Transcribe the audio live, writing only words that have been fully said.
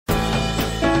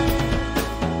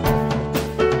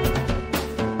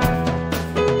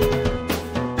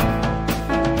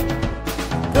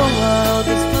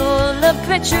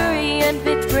treachery and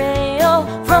betrayal,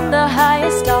 from the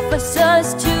highest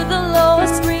officers to the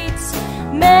lowest streets.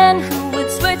 Men who would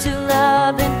swear to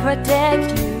love and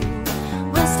protect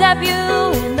you will stab you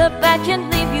in the back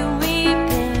and leave you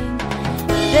weeping.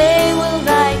 They will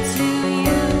lie to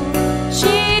you,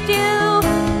 cheat you,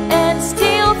 and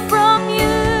steal from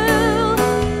you,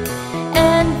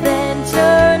 and then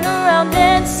turn around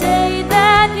and say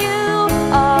that you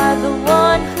are the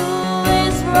one who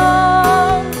is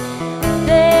wrong.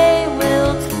 They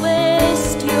will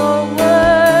twist your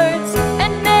words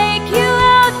and make you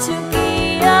out to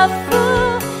be a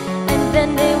fool, and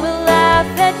then they will laugh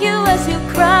at you as you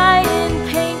cry in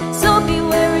pain. So be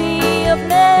wary of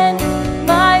men,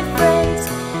 my friends,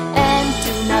 and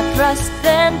do not trust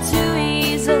them too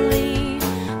easily,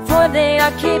 for they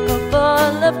are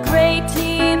capable of great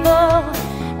evil,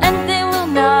 and they will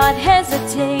not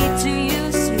hesitate to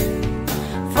use you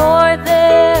for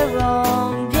their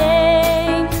own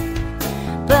gain.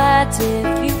 But if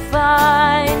you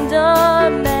find a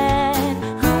man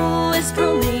who is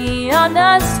truly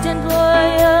honest and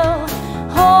loyal,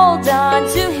 hold on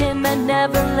to him and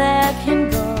never let him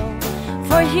go,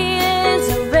 for he is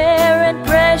a rare and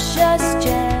precious gem.